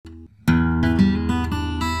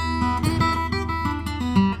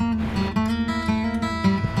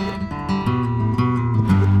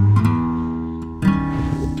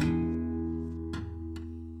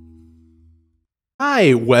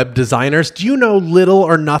Hi, web designers. Do you know little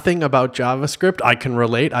or nothing about JavaScript? I can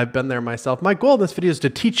relate. I've been there myself. My goal in this video is to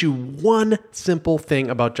teach you one simple thing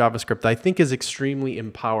about JavaScript that I think is extremely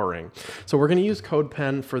empowering. So we're going to use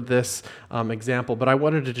CodePen for this example, but I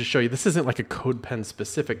wanted to just show you this isn't like a CodePen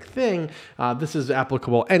specific thing. This is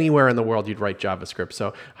applicable anywhere in the world you'd write JavaScript.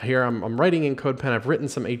 So here I'm writing in CodePen. I've written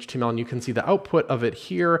some HTML, and you can see the output of it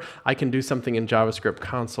here. I can do something in JavaScript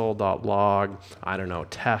console.log, I don't know,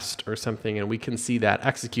 test or something, and we can see that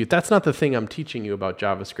execute. That's not the thing I'm teaching you about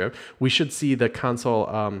JavaScript. We should see the console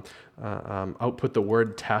output the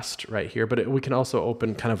word test right here, but we can also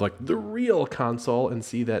open kind of like the real console and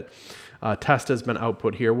see that test has been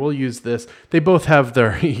output here. We'll use this. They both have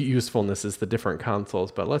their usefulness as the different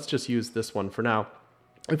consoles, but let's just use this one for now.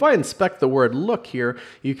 If I inspect the word look here,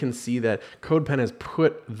 you can see that CodePen has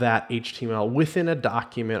put that HTML within a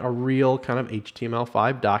document, a real kind of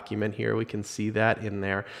HTML5 document here. We can see that in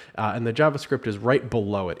there. And the JavaScript is right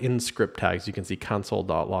below it in script tags. You can see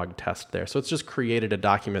console.log test there. So it's just created a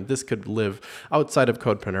document. This could live outside of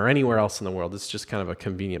CodePen or anywhere else in the world. It's just kind of a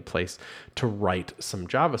convenient place to write some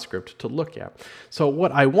JavaScript to look at. So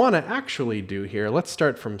what I want to actually do here, let's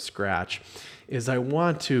start from scratch, is I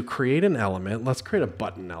want to create an element. Let's create a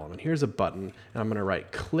button element. Here's a button, and I'm going to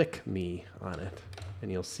write click me on it. And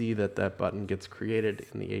you'll see that that button gets created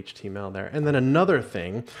in the HTML there. And then another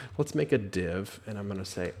thing, let's make a div, and I'm going to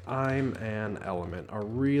say I'm an element, a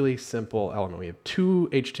really simple element. We have two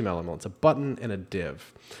HTML elements, a button and a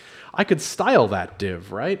div. I could style that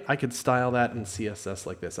div, right? I could style that in CSS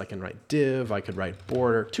like this. I can write div, I could write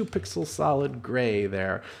border, 2 pixel solid gray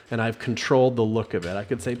there, and I've controlled the look of it. I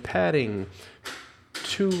could say padding,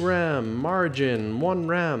 2 rem, margin, 1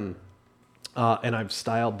 rem, and I've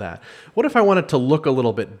styled that. What if I wanted to look a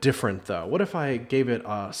little bit different though? What if I gave it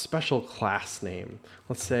a special class name?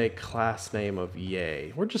 Let's say class name of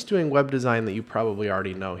yay. We're just doing web design that you probably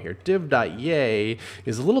already know here. Div.yay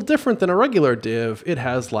is a little different than a regular div. It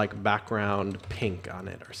has like background pink on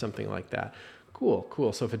it or something like that. Cool,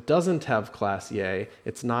 cool. So if it doesn't have class yay,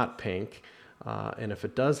 it's not pink. And if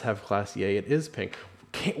it does have class yay, it is pink.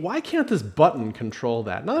 Why can't this button control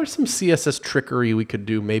that? Now there's some CSS trickery we could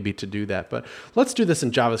do maybe to do that, but let's do this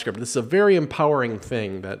in JavaScript. This is a very empowering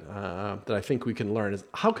thing that I think we can learn is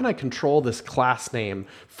how can I control this class name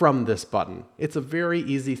from this button? It's a very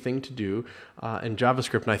easy thing to do in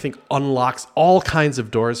JavaScript, and I think unlocks all kinds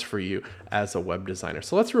of doors for you as a web designer.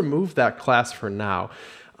 So let's remove that class for now.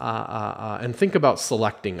 And think about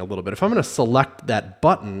selecting a little bit. If I'm going to select that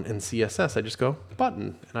button in CSS, I just go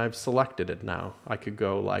button, and I've selected it now. I could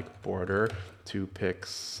go like border 2 pixels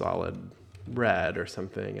solid red or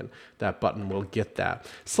something, and that button will get that.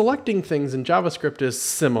 Selecting things in JavaScript is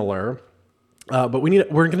similar. But we're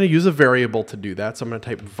going to use a variable to do that. So I'm going to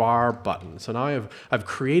type var button. So now I've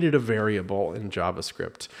created a variable in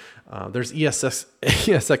JavaScript. There's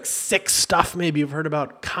ESX6 stuff maybe you've heard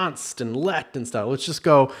about, const and let and stuff. Let's just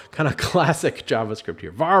go kind of classic JavaScript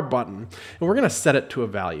here. Var button. And we're going to set it to a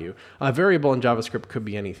value. A variable in JavaScript could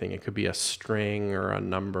be anything. It could be a string or a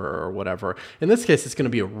number or whatever. In this case, it's going to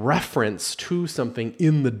be a reference to something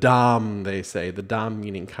in the DOM, they say. The DOM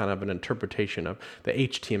meaning kind of an interpretation of the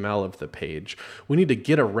HTML of the page. We need to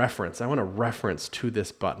get a reference. I want a reference to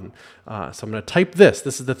this button. So I'm going to type this.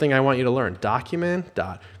 This is the thing I want you to learn.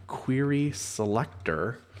 Document.query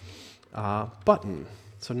selector button.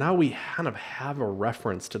 So now we kind of have a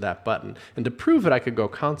reference to that button. And to prove it, I could go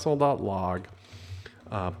console.log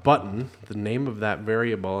button, the name of that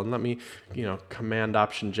variable, and let me, Command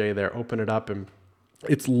Option J there, open it up, and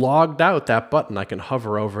it's logged out that button. I can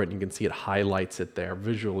hover over it and you can see it highlights it there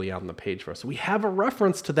visually on the page for us. So we have a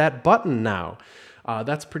reference to that button now.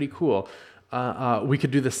 That's pretty cool. We could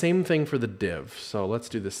do the same thing for the div. So let's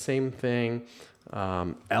do the same thing.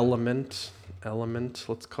 Element,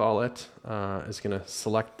 let's call it, is going to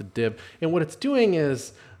select the div. And what it's doing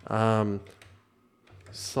is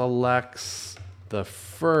selects the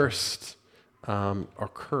first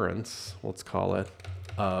occurrence, let's call it,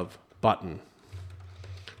 of button.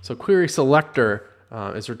 So query selector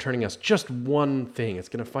is returning us just one thing. It's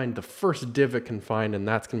going to find the first div it can find, and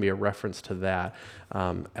that's going to be a reference to that.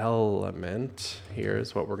 Element,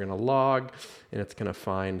 here's what we're going to log, and it's going to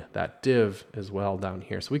find that div as well down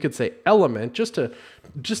here. So we could say element,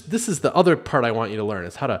 this is the other part I want you to learn,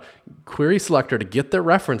 is how to query selector to get the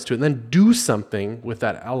reference to it, and then do something with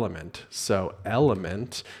that element. So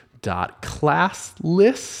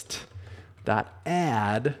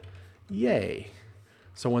element.classList.add yay.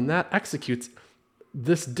 So when that executes,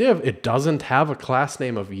 this div, it doesn't have a class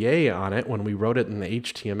name of yay on it when we wrote it in the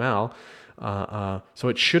HTML. So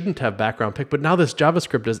it shouldn't have background pic, but now this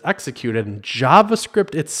JavaScript is executed, and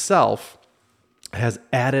JavaScript itself has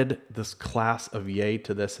added this class of yay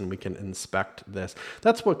to this, and we can inspect this.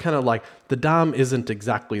 That's what kind of like, the DOM isn't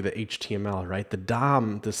exactly the HTML, right? The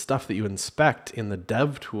DOM, the stuff that you inspect in the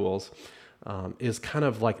dev tools, is kind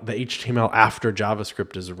of like the HTML after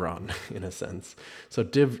JavaScript is run, in a sense. So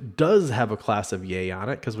div does have a class of yay on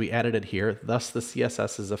it because we added it here. Thus, the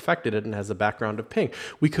CSS is affected it and has a background of pink.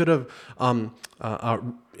 We could have,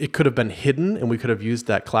 it could have been hidden, and we could have used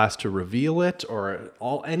that class to reveal it, or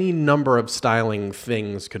any number of styling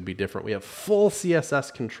things could be different. We have full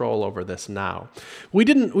CSS control over this now. We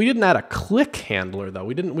didn't add a click handler though.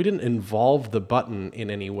 We didn't involve the button in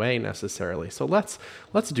any way necessarily. So let's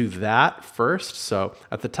do that first. So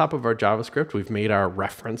at the top of our JavaScript, we've made our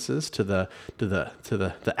references to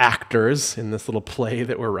the actors in this little play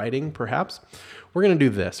that we're writing, perhaps. We're going to do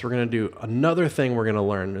this. We're going to do another thing we're going to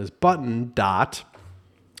learn is button dot.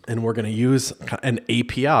 And we're going to use an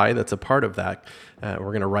API that's a part of that. We're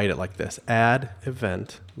going to write it like this: add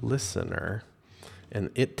event listener. And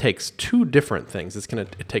it takes two different things.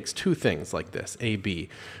 It takes two things like this, A, B.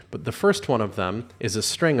 But the first one of them is a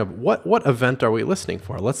string of what event are we listening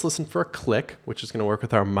for? Let's listen for a click, which is going to work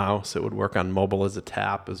with our mouse. It would work on mobile as a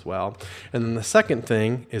tap as well. And then the second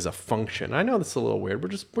thing is a function. I know this is a little weird.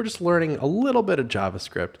 We're just learning a little bit of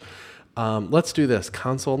JavaScript. Let's do this: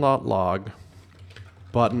 console.log.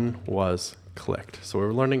 Button was clicked. So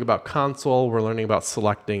we're learning about console, we're learning about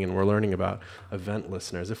selecting, and we're learning about event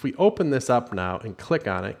listeners. If we open this up now and click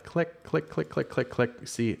on it, click, click, click, click, click, click. You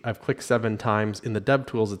see, I've clicked 7 times. In the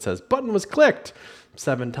DevTools, it says button was clicked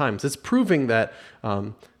 7 times. It's proving that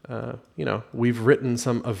we've written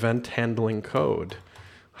some event handling code.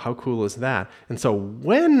 How cool is that? And so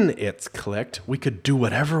when it's clicked, we could do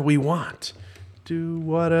whatever we want. Do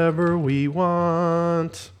whatever we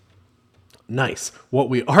want. Nice. What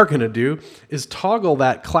we are going to do is toggle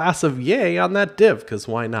that class of yay on that div, because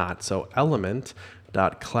why not? So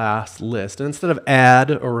element.class list. And instead of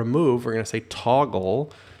add or remove, we're going to say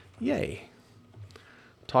toggle yay.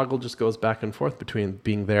 Toggle just goes back and forth between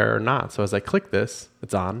being there or not. So as I click this,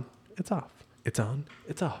 it's on, it's off. It's on,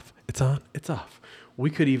 it's off. It's on, it's off. We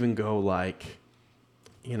could even go like,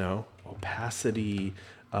 opacity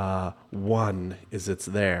 1 is it's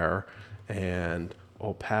there, and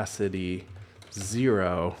opacity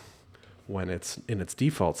 0 when it's in its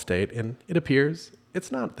default state, and it appears it's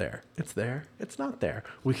not there. It's there. It's not there.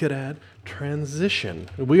 We could add transition.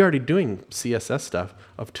 We're already doing CSS stuff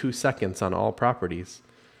of 2 seconds on all properties.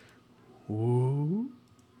 Ooh,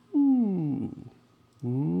 ooh,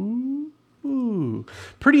 ooh, ooh.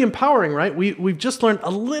 Pretty empowering, right? We've just learned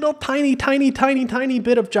a little tiny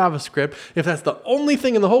bit of JavaScript. If that's the only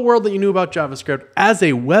thing in the whole world that you knew about JavaScript, as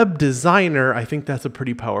a web designer, I think that's a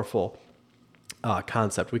pretty powerful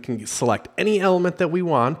concept. We can select any element that we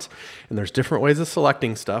want, and there's different ways of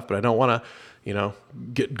selecting stuff, but I don't want to,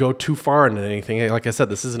 go too far into anything. Like I said,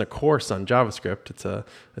 this isn't a course on JavaScript.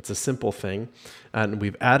 It's a simple thing. And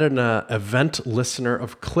we've added an event listener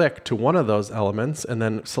of click to one of those elements, and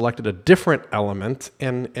then selected a different element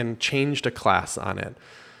and changed a class on it.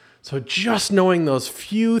 So just knowing those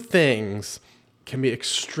few things can be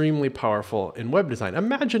extremely powerful in web design.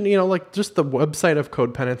 Imagine, like just the website of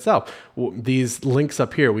CodePen itself. These links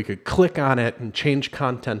up here, we could click on it and change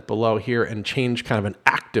content below here and change kind of an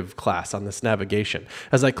active class on this navigation.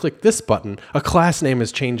 As I click this button, a class name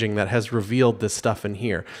is changing that has revealed this stuff in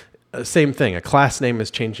here. Same thing, a class name is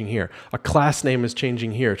changing here. A class name is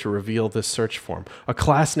changing here to reveal this search form. A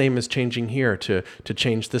class name is changing here to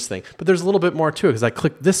change this thing. But there's a little bit more to it, because I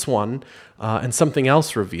click this one and something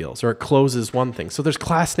else reveals, or it closes one thing. So there's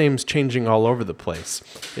class names changing all over the place,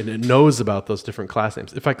 and it knows about those different class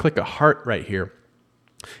names. If I click a heart right here,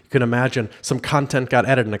 you can imagine some content got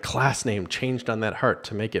added and a class name changed on that heart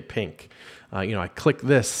to make it pink. I click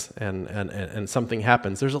this and something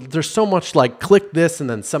happens. There's so much like click this and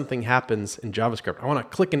then something happens in JavaScript. I want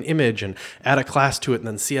to click an image and add a class to it, and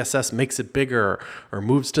then CSS makes it bigger or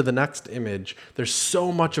moves to the next image. There's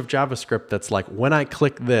so much of JavaScript that's like, when I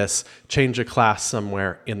click this, change a class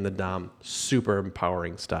somewhere in the DOM. Super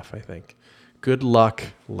empowering stuff, I think. Good luck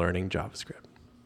learning JavaScript.